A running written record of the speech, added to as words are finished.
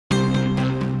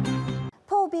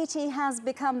Beatty has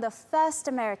become the first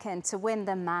American to win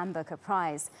the Man Booker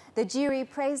Prize. The jury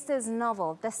praised his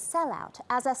novel, The Sellout,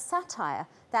 as a satire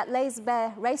that lays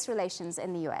bare race relations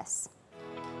in the US.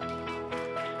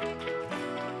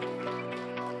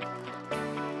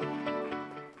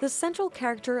 The central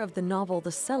character of the novel The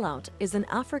Sellout is an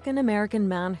African-American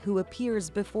man who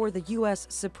appears before the U.S.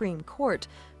 Supreme Court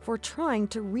for trying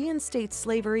to reinstate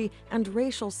slavery and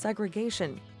racial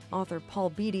segregation. Author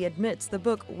Paul Beatty admits the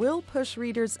book will push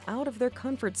readers out of their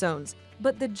comfort zones,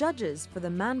 but the judges for the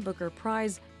Man Booker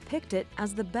Prize picked it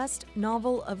as the best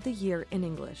novel of the year in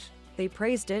English. They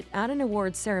praised it at an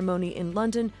awards ceremony in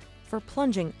London for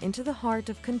plunging into the heart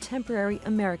of contemporary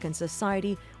American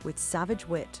society with savage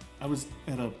wit. I was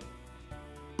at a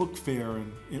book fair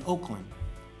in Oakland,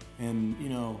 and you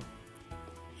know,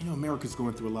 America's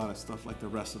going through a lot of stuff like the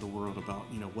rest of the world about,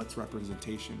 what's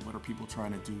representation, what are people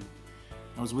trying to do.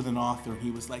 I was with an author, and he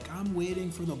was like, I'm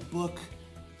waiting for the book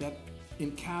that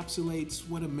encapsulates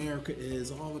what America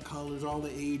is, all the colors, all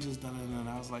the ages, and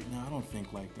I was like, no, I don't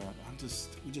think like that.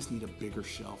 We just need a bigger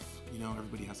shelf.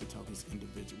 Everybody has to tell these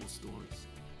individual stories.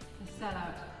 The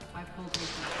Sellout by Paul Beatty.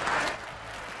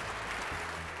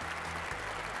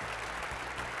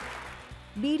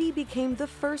 Beatty became the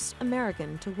first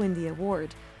American to win the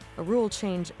award. A rule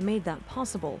change made that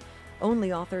possible.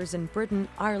 Only authors in Britain,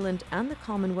 Ireland, and the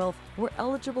Commonwealth were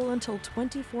eligible until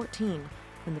 2014,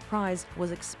 when the prize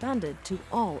was expanded to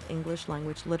all English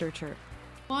language literature.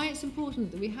 Why it's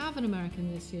important that we have an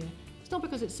American this year, it's not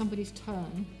because it's somebody's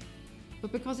turn,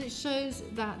 but because it shows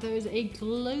that there is a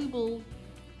global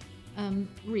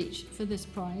reach for this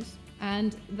prize,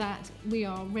 and that we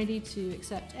are ready to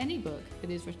accept any book that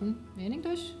is written in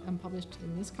English and published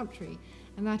in this country,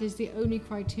 and that is the only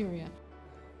criteria.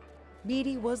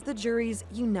 Beatty was the jury's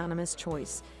unanimous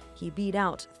choice. He beat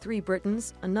out 3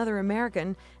 Britons, another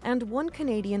American, and 1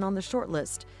 Canadian on the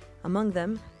shortlist. Among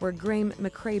them were Graham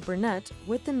McCrae Burnett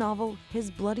with the novel His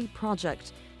Bloody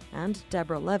Project, and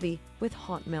Deborah Levy with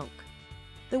Hot Milk.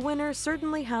 The winner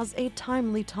certainly has a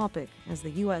timely topic as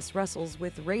the U.S. wrestles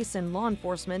with race in law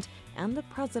enforcement and the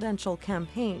presidential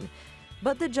campaign.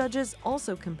 But the judges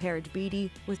also compared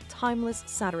Beatty with timeless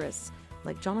satirists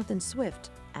like Jonathan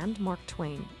Swift and Mark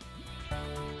Twain.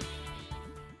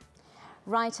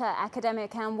 Writer,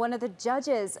 academic, and one of the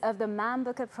judges of the Man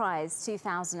Booker Prize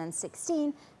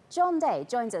 2016, John Day,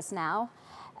 joins us now.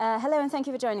 Hello, and thank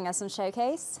you for joining us on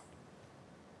Showcase.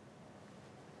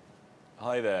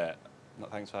 Hi there.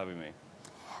 Thanks for having me.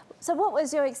 So what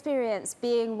was your experience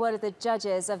being one of the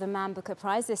judges of the Man Booker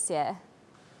Prize this year?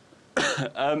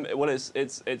 Well,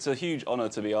 it's a huge honour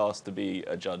to be asked to be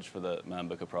a judge for the Man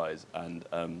Booker Prize, and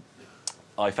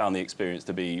I found the experience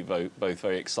to be both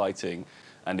very exciting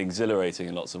and exhilarating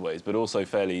in lots of ways, but also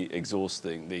fairly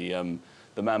exhausting.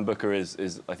 The Man Booker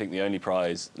is I think, the only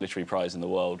literary prize in the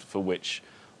world for which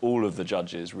all of the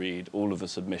judges read all of the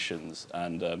submissions,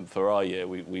 and for our year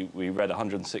we read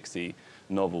 160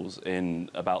 novels in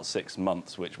about 6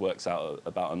 months, which works out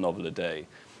about a novel a day,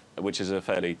 which is a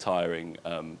fairly tiring,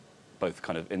 both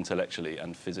kind of intellectually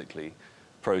and physically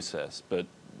process. But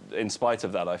in spite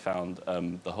of that, I found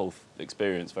the whole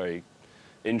experience very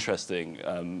interesting,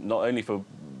 not only for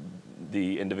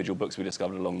the individual books we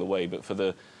discovered along the way, but for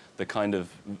the kind of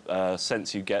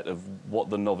sense you get of what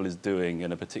the novel is doing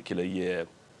in a particular year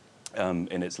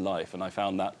in its life. And I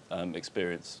found that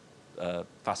experience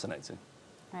fascinating.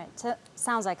 Right, so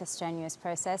sounds like a strenuous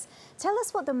process. Tell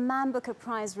us what the Man Booker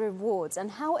Prize rewards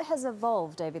and how it has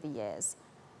evolved over the years.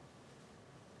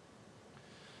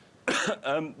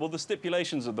 Well, the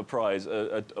stipulations of the prize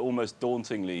are almost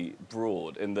dauntingly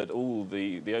broad, in that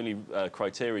the only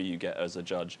criteria you get as a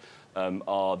judge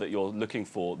are that you're looking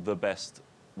for the best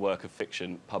work of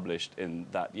fiction published in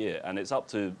that year, and it's up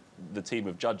to the team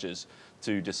of judges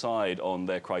to decide on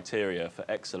their criteria for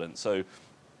excellence. So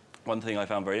one thing I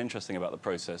found very interesting about the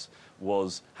process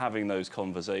was having those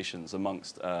conversations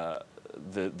amongst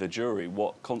the jury.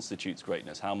 What constitutes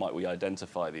greatness? How might we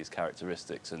identify these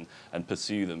characteristics and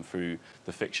pursue them through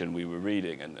the fiction we were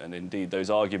reading? And indeed, those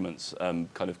arguments kind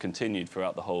of continued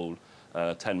throughout the whole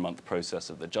 10-month process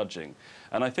of the judging.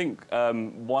 And I think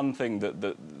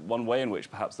one way in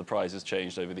which perhaps the prize has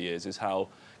changed over the years is how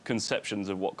conceptions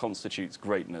of what constitutes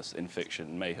greatness in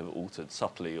fiction may have altered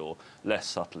subtly or less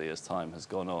subtly as time has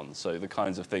gone on. So the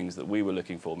kinds of things that we were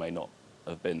looking for may not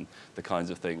have been the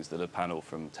kinds of things that a panel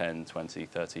from 10, 20,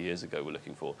 30 years ago were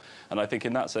looking for. And I think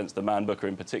in that sense, the Man Booker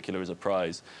in particular is a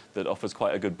prize that offers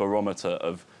quite a good barometer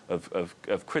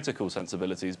of critical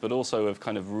sensibilities, but also of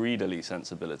kind of readerly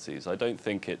sensibilities. I don't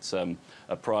think it's a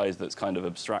prize that's kind of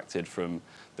abstracted from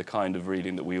the kind of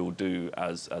reading that we all do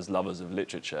as lovers of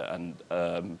literature.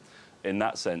 And in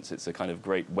that sense, it's a kind of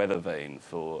great weather vane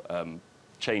for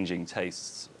changing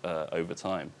tastes over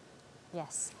time.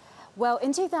 Yes. Well,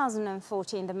 in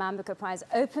 2014, the Man Booker Prize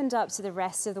opened up to the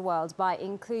rest of the world by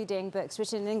including books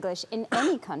written in English in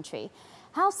any country.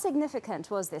 How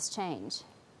significant was this change?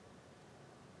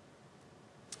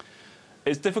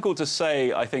 It's difficult to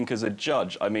say, I think, as a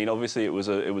judge. I mean, obviously, it was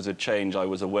a change I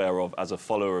was aware of as a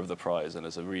follower of the prize and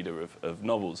as a reader of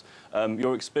novels.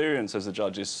 Your experience as a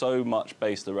judge is so much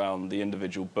based around the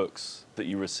individual books that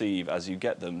you receive as you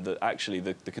get them that actually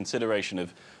the consideration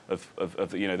of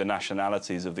you know, the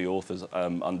nationalities of the authors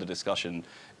under discussion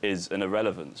is an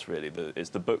irrelevance, really. It's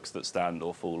the books that stand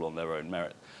or fall on their own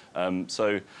merit.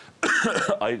 So,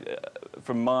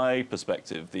 from my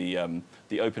perspective,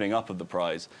 the opening up of the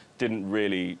prize didn't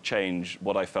really change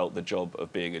what I felt the job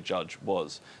of being a judge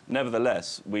was.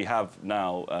 Nevertheless, we have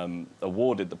now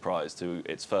awarded the prize to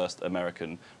its first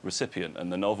American recipient,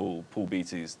 and the novel Paul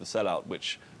Beatty's The Sellout,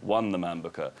 which won the Man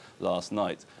Booker last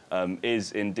night,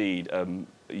 is indeed,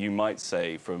 you might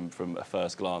say, from a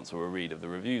first glance or a read of the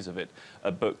reviews of it,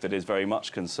 a book that is very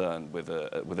much concerned with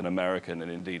an American and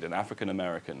indeed an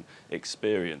African-American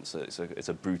experience. It's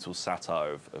a brutal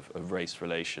satire of race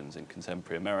relations in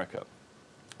contemporary America.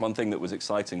 One thing that was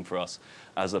exciting for us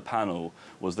as a panel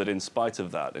was that in spite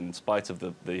of that, in spite of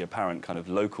the apparent kind of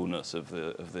localness of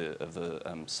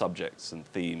the subjects and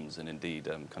themes and indeed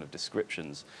kind of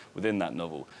descriptions within that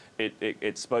novel,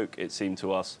 it spoke, it seemed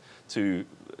to us, to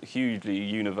hugely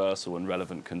universal and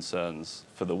relevant concerns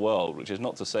for the world, which is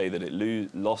not to say that it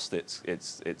lost its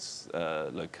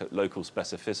local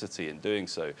specificity in doing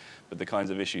so, but the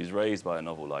kinds of issues raised by a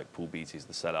novel like Paul Beatty's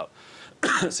The Sellout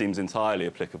seems entirely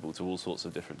applicable to all sorts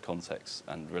of different contexts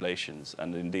and relations,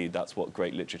 and indeed that's what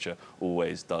great literature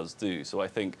always does do. So I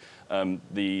think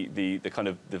the kind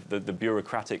of the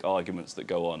bureaucratic arguments that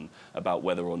go on about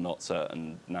whether or not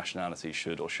certain nationalities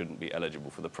should or shouldn't be eligible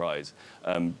for the prize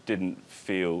didn't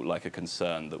feel like a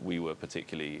concern that we were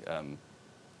particularly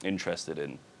interested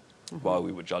in while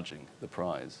we were judging the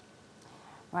prize.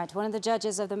 Right, one of the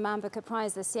judges of the Man Booker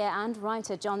Prize this year and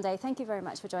writer John Day, thank you very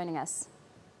much for joining us.